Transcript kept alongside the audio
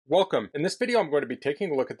Welcome. In this video I'm going to be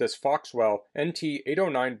taking a look at this FOXWELL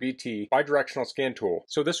NT809BT bidirectional scan tool.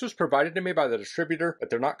 So this was provided to me by the distributor, but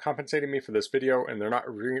they're not compensating me for this video and they're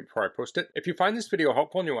not reviewing it before I post it. If you find this video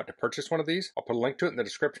helpful and you want to purchase one of these, I'll put a link to it in the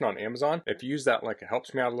description on Amazon. If you use that link, it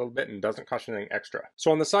helps me out a little bit and doesn't cost you anything extra.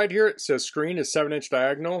 So on the side here it says screen is 7-inch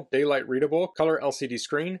diagonal, daylight readable, color LCD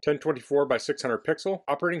screen, 1024 by 600 pixel.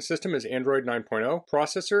 Operating system is Android 9.0.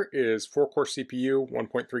 Processor is 4-core CPU,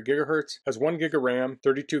 1.3 gigahertz, has 1 gig of RAM,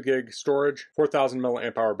 32 gig storage, 4000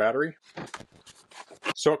 milliamp hour battery.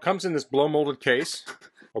 So it comes in this blow molded case.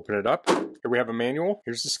 Open it up. Here we have a manual.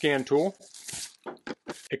 Here's the scan tool.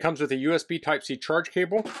 It comes with a USB Type-C charge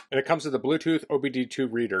cable, and it comes with a Bluetooth OBD2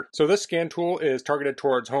 reader. So this scan tool is targeted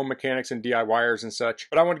towards home mechanics and DIYers and such,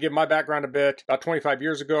 but I want to give my background a bit. About 25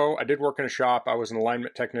 years ago, I did work in a shop. I was an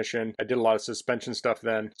alignment technician. I did a lot of suspension stuff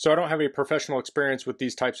then. So I don't have any professional experience with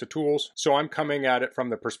these types of tools, so I'm coming at it from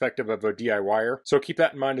the perspective of a DIYer. So keep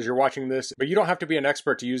that in mind as you're watching this, but you don't have to be an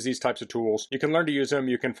expert to use these types of tools. You can learn to use them,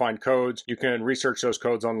 you can find codes, you can research those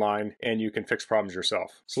codes online, and you can fix problems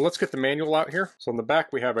yourself. So let's get the manual out here. So on the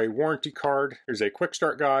back, we have a warranty card. Here's a quick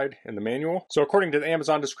start guide and the manual. So according to the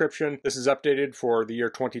Amazon description, this is updated for the year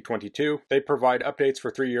 2022. They provide updates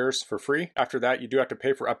for 3 years for free. After that, you do have to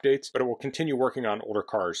pay for updates, but it will continue working on older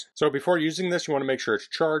cars. So before using this, you want to make sure it's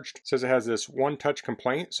charged. It says it has this one-touch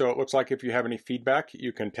complaint. So it looks like if you have any feedback,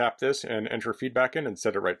 you can tap this and enter feedback in and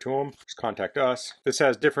set it right to them. Just contact us. This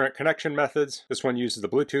has different connection methods. This one uses the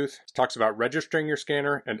Bluetooth. It talks about registering your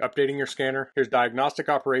scanner and updating your scanner. Here's diagnostic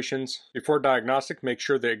operations. Before diagnostic, make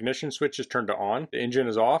sure the ignition switch is turned to on, the engine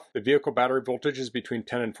is off, the vehicle battery voltage is between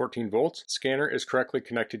 10 and 14 volts, scanner is correctly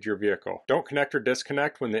connected to your vehicle. Don't connect or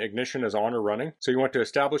disconnect when the ignition is on or running. So you want to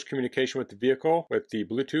establish communication with the vehicle with the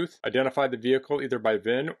Bluetooth, identify the vehicle either by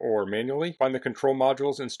VIN or manually, find the control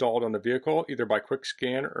modules installed on the vehicle either by quick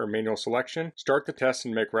scan or manual selection, start the test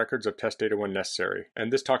and make records of test data when necessary.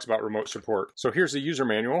 And this talks about remote support. So here's the user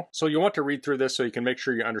manual. So you want to read through this so you can make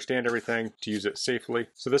sure you understand everything to use it safely.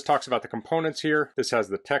 So this talks about the components here. This has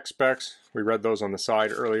the tech specs. We read those on the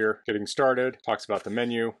side earlier. Getting started, talks about the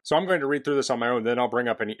menu. So I'm going to read through this on my own, then I'll bring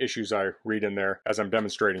up any issues I read in there as I'm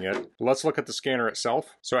demonstrating it. Let's look at the scanner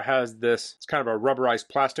itself. So it has this, it's kind of a rubberized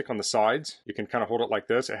plastic on the sides. You can kind of hold it like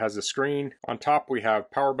this. It has the screen. On top we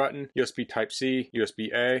have power button, USB Type-C,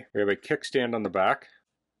 USB-A. We have a kickstand on the back,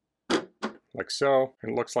 like so.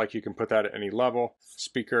 And it looks like you can put that at any level.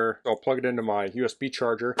 Speaker, I'll plug it into my USB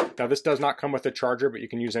charger. Now this does not come with a charger, but you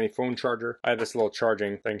can use any phone charger. I have this little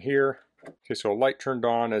charging thing here. Okay, so a light turned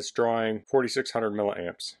on, it's drawing 4600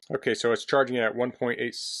 milliamps. Okay, so it's charging at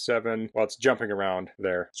 1.87, well, it's jumping around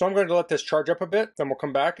there. So I'm going to let this charge up a bit, then we'll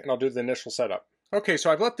come back and I'll do the initial setup. Okay,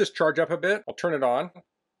 so I've let this charge up a bit. I'll turn it on.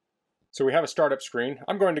 So we have a startup screen.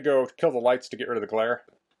 I'm going to go kill the lights to get rid of the glare.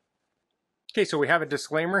 Okay, so we have a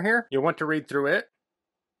disclaimer here. You'll want to read through it.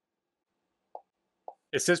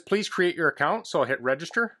 It says, please create your account, so I'll hit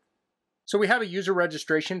register. So we have a user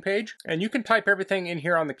registration page, and you can type everything in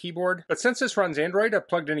here on the keyboard. But since this runs Android, I've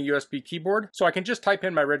plugged in a USB keyboard, so I can just type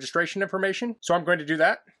in my registration information. So I'm going to do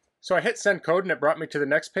that. So I hit send code, and it brought me to the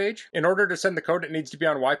next page. In order to send the code, it needs to be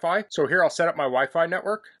on Wi-Fi. So here I'll set up my Wi-Fi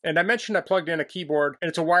network. And I mentioned I plugged in a keyboard, and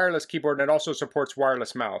it's a wireless keyboard, and it also supports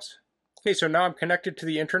wireless mouse. Okay, so now I'm connected to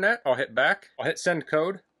the internet. I'll hit back. I'll hit send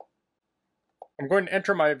code. I'm going to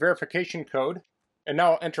enter my verification code, and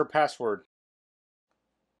now I'll enter password.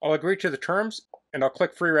 I'll agree to the terms, and I'll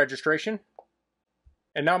click free registration.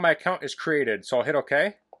 And now my account is created, so I'll hit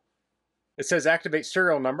OK. It says activate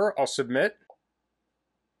serial number. I'll submit.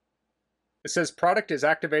 It says product is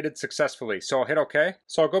activated successfully, so I'll hit OK.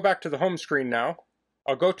 So I'll go back to the home screen now.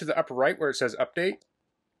 I'll go to the upper right where it says update.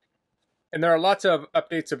 And there are lots of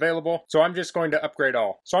updates available, so I'm just going to upgrade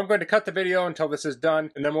all. So I'm going to cut the video until this is done,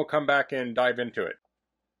 and then we'll come back and dive into it.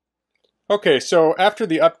 Okay, so after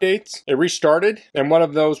the updates, it restarted, and one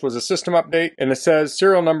of those was a system update, and it says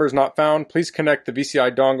serial number is not found. Please connect the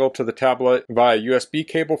VCI dongle to the tablet via USB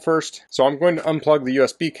cable first. So I'm going to unplug the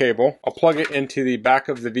USB cable. I'll plug it into the back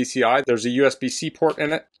of the VCI. There's a USB-C port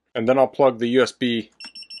in it, and then I'll plug the USB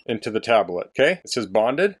into the tablet. Okay, it says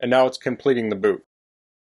bonded, and now it's completing the boot.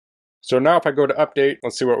 So now if I go to update,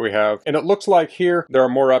 let's see what we have. And it looks like here there are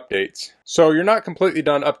more updates. So you're not completely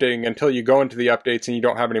done updating until you go into the updates and you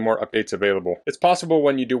don't have any more updates available. It's possible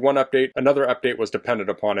when you do one update, another update was dependent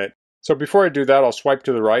upon it. So before I do that, I'll swipe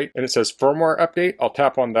to the right and it says firmware update. I'll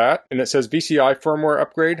tap on that. And it says VCI Firmware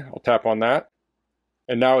Upgrade. I'll tap on that.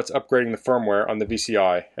 And now it's upgrading the firmware on the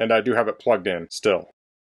VCI. And I do have it plugged in still.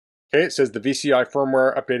 Okay, it says the VCI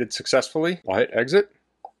firmware updated successfully. I'll hit exit.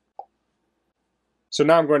 So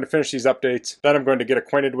now I'm going to finish these updates, then I'm going to get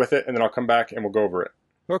acquainted with it, and then I'll come back and we'll go over it.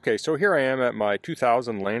 Okay, so here I am at my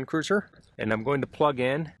 2000 Land Cruiser, and I'm going to plug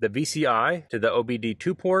in the VCI to the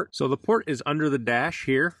OBD2 port. So the port is under the dash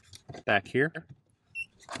here, back here.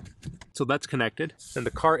 So that's connected, and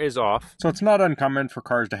the car is off. So it's not uncommon for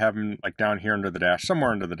cars to have them like down here under the dash,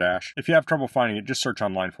 somewhere under the dash. If you have trouble finding it, just search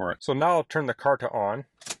online for it. So now I'll turn the car to on.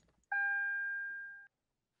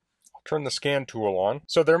 Turn the scan tool on.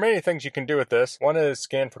 So there are many things you can do with this. One is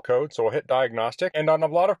scan for code, so we'll hit diagnostic. And on a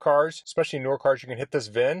lot of cars, especially newer cars, you can hit this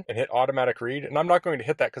VIN and hit automatic read. And I'm not going to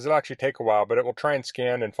hit that because it'll actually take a while, but it will try and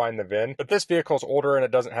scan and find the VIN. But this vehicle is older and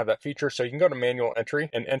it doesn't have that feature, so you can go to manual entry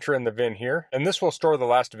and enter in the VIN here. And this will store the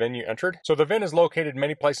last VIN you entered. So the VIN is located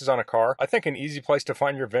many places on a car. I think an easy place to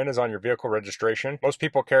find your VIN is on your vehicle registration. Most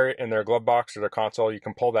people carry it in their glove box or their console. You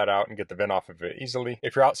can pull that out and get the VIN off of it easily.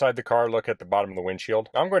 If you're outside the car, look at the bottom of the windshield.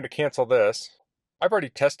 Now I'm going to cancel this. I've already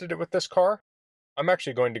tested it with this car. I'm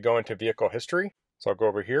actually going to go into vehicle history. So I'll go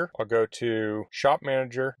over here. I'll go to shop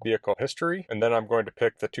manager, vehicle history, and then I'm going to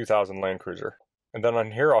pick the 2000 Land Cruiser. And then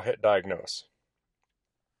on here, I'll hit diagnose.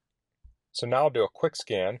 So now I'll do a quick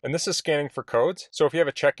scan, and this is scanning for codes. So if you have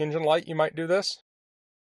a check engine light, you might do this.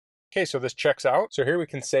 Okay, so this checks out. So here we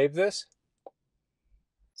can save this.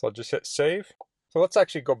 So I'll just hit save. So let's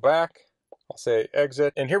actually go back. I'll say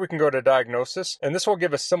exit, and here we can go to diagnosis, and this will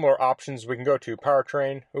give us similar options. We can go to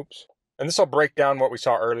powertrain, and this will break down what we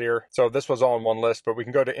saw earlier. So this was all in one list, but we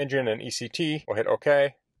can go to engine and ECT. We'll hit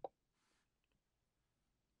OK.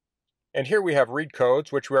 And here we have read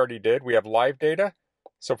codes, which we already did. We have live data.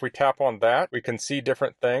 So if we tap on that, we can see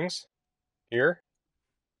different things here.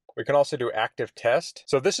 We can also do active test.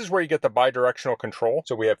 So this is where you get the bidirectional control.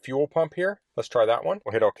 So we have fuel pump here. Let's try that one.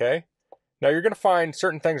 We'll hit OK. Now you're going to find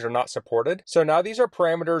certain things are not supported. So now these are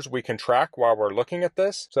parameters we can track while we're looking at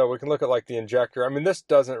this. So we can look at like the injector. I mean, this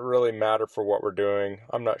doesn't really matter for what we're doing.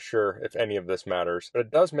 I'm not sure if any of this matters, but it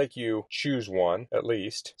does make you choose one at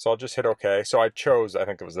least. So I'll just hit OK. So I chose, I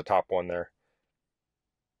think it was the top one there.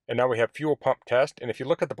 And now we have fuel pump test. And if you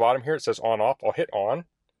look at the bottom here, it says on off. I'll hit on.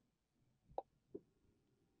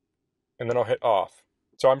 And then I'll hit off.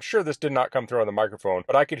 So I'm sure this did not come through on the microphone,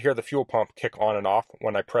 but I could hear the fuel pump kick on and off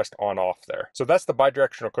when I pressed on off there. So that's the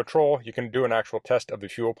bidirectional control. You can do an actual test of the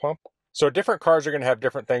fuel pump. So different cars are going to have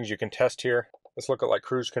different things you can test here. Let's look at like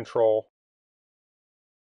cruise control.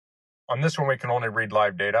 On this one, we can only read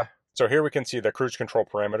live data. So here we can see the cruise control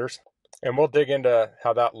parameters, and we'll dig into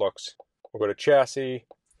how that looks. We'll go to chassis,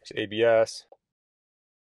 ABS.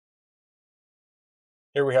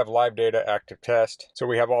 Here we have live data, active test. So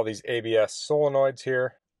we have all these ABS solenoids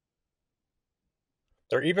here.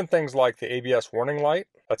 There are even things like the ABS warning light.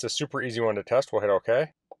 That's a super easy one to test. We'll hit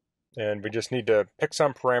OK. And we just need to pick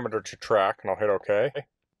some parameter to track, and I'll hit OK.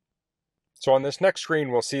 So on this next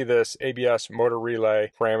screen, we'll see this ABS motor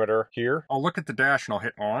relay parameter here. I'll look at the dash and I'll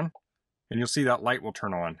hit on, and you'll see that light will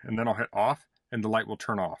turn on. And then I'll hit off, and the light will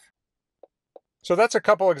turn off. So that's a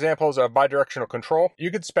couple examples of bidirectional control. You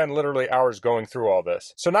could spend literally hours going through all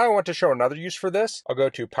this. So now I want to show another use for this. I'll go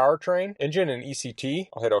to powertrain, engine, and ECT.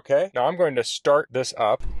 I'll hit OK. Now I'm going to start this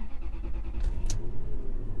up.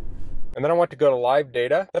 And then I want to go to live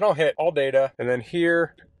data. Then I'll hit all data. And then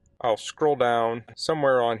here, I'll scroll down.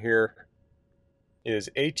 Somewhere on here is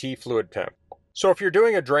AT fluid temp. So if you're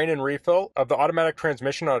doing a drain and refill of the automatic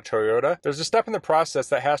transmission on a Toyota, there's a step in the process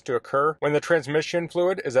that has to occur when the transmission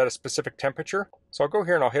fluid is at a specific temperature. So I'll go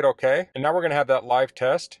here and I'll hit OK. And now we're going to have that live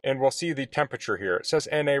test, and we'll see the temperature here. It says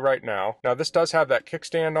NA right now. Now this does have that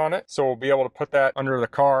kickstand on it, so we'll be able to put that under the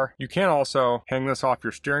car. You can also hang this off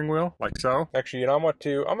your steering wheel like so. Actually, I'm going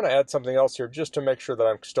to add something else here just to make sure that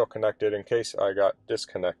I'm still connected in case I got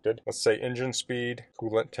disconnected. Let's say engine speed,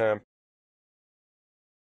 coolant temp.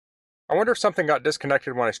 I wonder if something got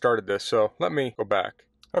disconnected when I started this, so let me go back.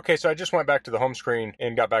 Okay, so I just went back to the home screen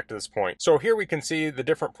and got back to this point. So here we can see the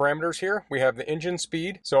different parameters here. We have the engine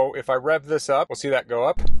speed. So if I rev this up, we'll see that go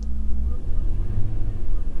up.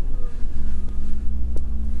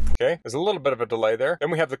 Okay, there's a little bit of a delay there.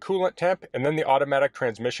 Then we have the coolant temp and then the automatic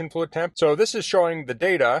transmission fluid temp. So this is showing the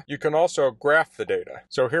data. You can also graph the data.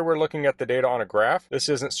 So here we're looking at the data on a graph. This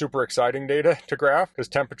isn't super exciting data to graph because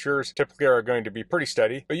temperatures typically are going to be pretty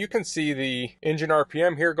steady. But you can see the engine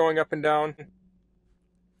RPM here going up and down.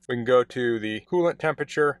 We can go to the coolant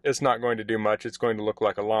temperature. It's not going to do much. It's going to look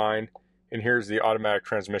like a line. And here's the automatic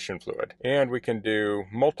transmission fluid. And we can do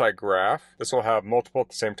multi-graph. This will have multiple at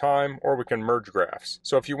the same time, or we can merge graphs.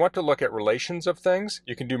 So if you want to look at relations of things,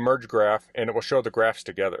 you can do merge graph and it will show the graphs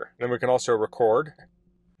together. Then we can also record.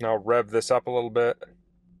 Now rev this up a little bit.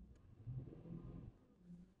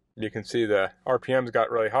 You can see the RPMs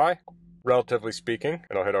got really high, relatively speaking,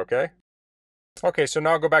 and I'll hit OK. Okay, so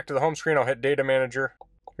now I'll go back to the home screen. I'll hit Data Manager.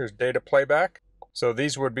 Here's Data Playback. So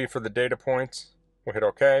these would be for the data points. We'll hit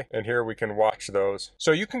OK, and here we can watch those.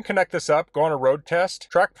 So you can connect this up, go on a road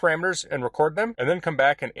test, track parameters and record them, and then come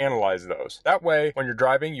back and analyze those. That way, when you're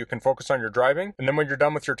driving, you can focus on your driving, and then when you're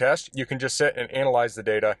done with your test, you can just sit and analyze the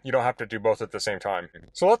data. You don't have to do both at the same time.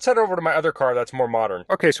 So let's head over to my other car that's more modern.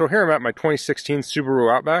 Okay, so here I'm at my 2016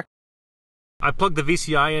 Subaru Outback. I plugged the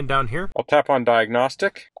VCI in down here. I'll tap on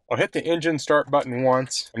Diagnostic. I'll hit the engine start button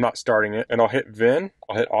once. I'm not starting it. And I'll hit VIN.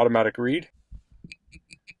 I'll hit Automatic Read.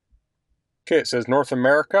 Okay, it says North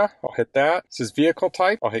America. I'll hit that. It says vehicle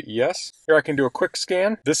type. I'll hit yes. Here I can do a quick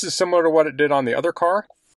scan. This is similar to what it did on the other car.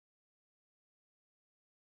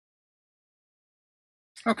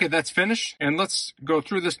 Okay, that's finished. And let's go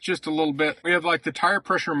through this just a little bit. We have like the tire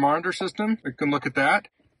pressure monitor system. We can look at that.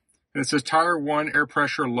 And it says tire 1 air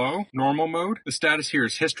pressure low, normal mode. The status here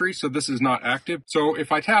is history, so this is not active. So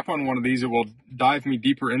if I tap on one of these, it will dive me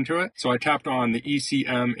deeper into it. So I tapped on the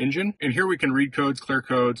ECM engine, and here we can read codes, clear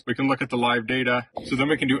codes. We can look at the live data. So then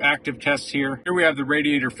we can do active tests here. Here we have the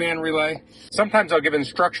radiator fan relay. Sometimes I'll give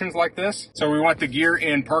instructions like this. So we want the gear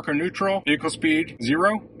in park or neutral, vehicle speed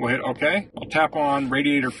 0. We'll hit OK. I'll tap on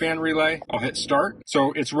radiator fan relay. I'll hit start.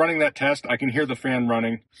 So it's running that test. I can hear the fan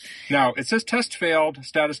running. Now it says test failed,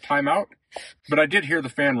 status timeout, but I did hear the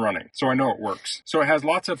fan running, so I know it works. So it has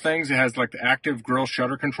lots of things. It has like the active grille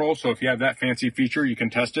shutter control, so if you have that fancy feature, you can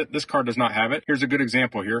test it. This car does not have it. Here's a good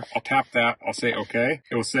example here. I'll tap that. I'll say OK.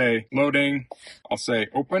 It will say loading. I'll say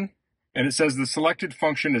open, and it says the selected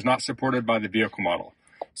function is not supported by the vehicle model.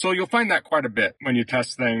 So you'll find that quite a bit when you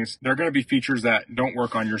test things. There are going to be features that don't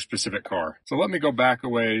work on your specific car. So let me go back a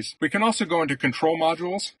ways. We can also go into control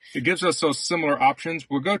modules. It gives us those similar options.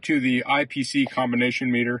 We'll go to the IPC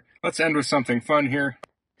combination meter. Let's end with something fun here.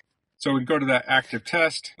 So we can go to that active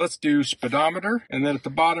test. Let's do speedometer. And then at the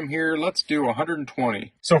bottom here, let's do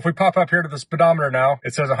 120. So if we pop up here to the speedometer now,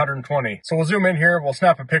 it says 120. So we'll zoom in here. We'll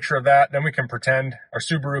snap a picture of that. Then we can pretend our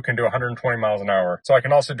Subaru can do 120 miles an hour. So I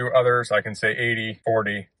can also do others. I can say 80,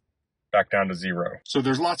 40, back down to 0. So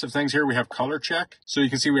there's lots of things here. We have color check. So you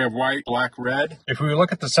can see we have white, black, red. If we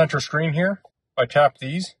look at the center screen here, if I tap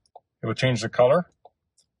these, it will change the color.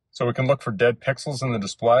 So we can look for dead pixels in the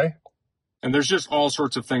display. And there's just all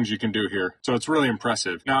sorts of things you can do here. So it's really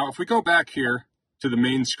impressive. Now, if we go back here to the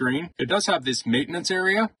main screen, it does have this maintenance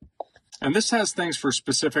area. And this has things for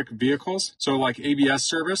specific vehicles. So like ABS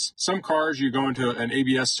service. Some cars you go into an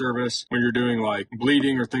ABS service when you're doing like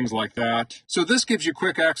bleeding or things like that. So this gives you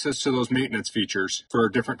quick access to those maintenance features for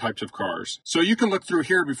different types of cars. So you can look through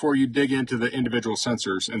here before you dig into the individual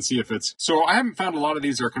sensors and see if it's... So I haven't found a lot of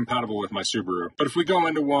these are compatible with my Subaru. But if we go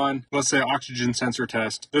into one, let's say oxygen sensor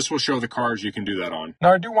test, this will show the cars you can do that on.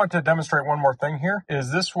 Now I do want to demonstrate one more thing here,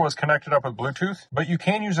 is this was connected up with Bluetooth, but you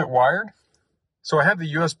can use it wired. So I have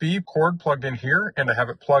the USB cord plugged in here, and I have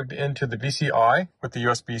it plugged into the VCI with the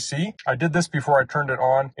USB-C. I did this before I turned it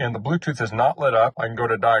on, and the Bluetooth is not lit up. I can go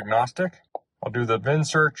to Diagnostic. I'll do the VIN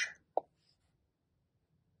search.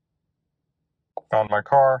 Found my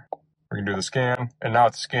car. We can do the scan, and now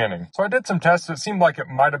it's scanning. So I did some tests. It seemed like it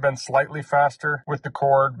might have been slightly faster with the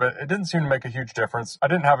cord, but it didn't seem to make a huge difference. I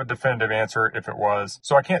didn't have a definitive answer if it was,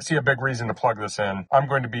 so I can't see a big reason to plug this in. I'm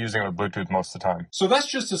going to be using it with Bluetooth most of the time. So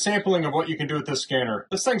that's just a sampling of what you can do with this scanner.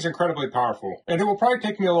 This thing's incredibly powerful, and it will probably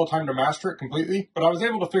take me a little time to master it completely, but I was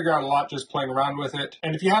able to figure out a lot just playing around with it.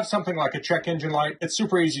 And if you have something like a check engine light, it's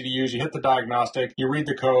super easy to use. You hit the diagnostic, you read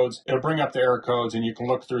the codes, it'll bring up the error codes, and you can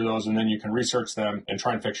look through those, and then you can research them and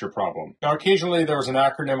try and fix your problem. Now, occasionally there was an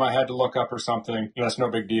acronym I had to look up or something. That's no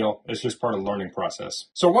big deal. It's just part of the learning process.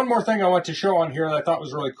 So one more thing I want to show on here that I thought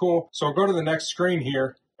was really cool. So I'll go to the next screen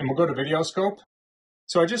here and we'll go to video scope.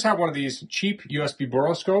 So I just have one of these cheap USB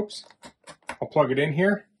borescopes. I'll plug it in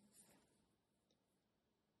here.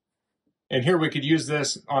 And here we could use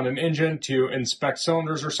this on an engine to inspect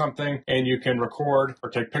cylinders or something, and you can record or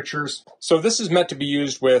take pictures. So this is meant to be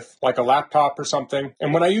used with like a laptop or something.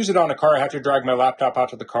 And when I use it on a car, I have to drag my laptop out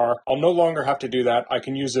to the car. I'll no longer have to do that. I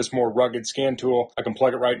can use this more rugged scan tool. I can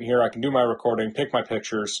plug it right in here. I can do my recording, take my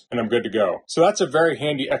pictures, and I'm good to go. So that's a very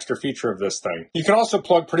handy extra feature of this thing. You can also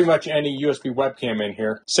plug pretty much any USB webcam in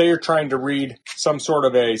here. Say you're trying to read some sort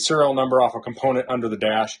of a serial number off a component under the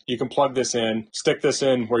dash. You can plug this in, stick this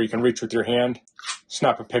in where you can reach with your hand,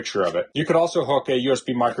 snap a picture of it. You could also hook a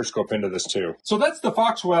USB microscope into this too. So that's the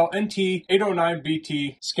FOXWELL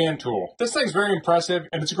NT809BT scan tool. This thing's very impressive,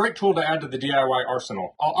 and it's a great tool to add to the DIY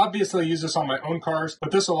arsenal. I'll obviously use this on my own cars,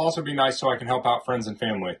 but this will also be nice so I can help out friends and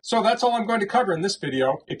family. So that's all I'm going to cover in this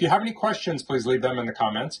video. If you have any questions, please leave them in the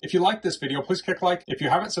comments. If you like this video, please click like. If you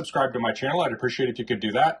haven't subscribed to my channel, I'd appreciate if you could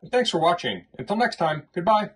do that. And thanks for watching. Until next time, goodbye.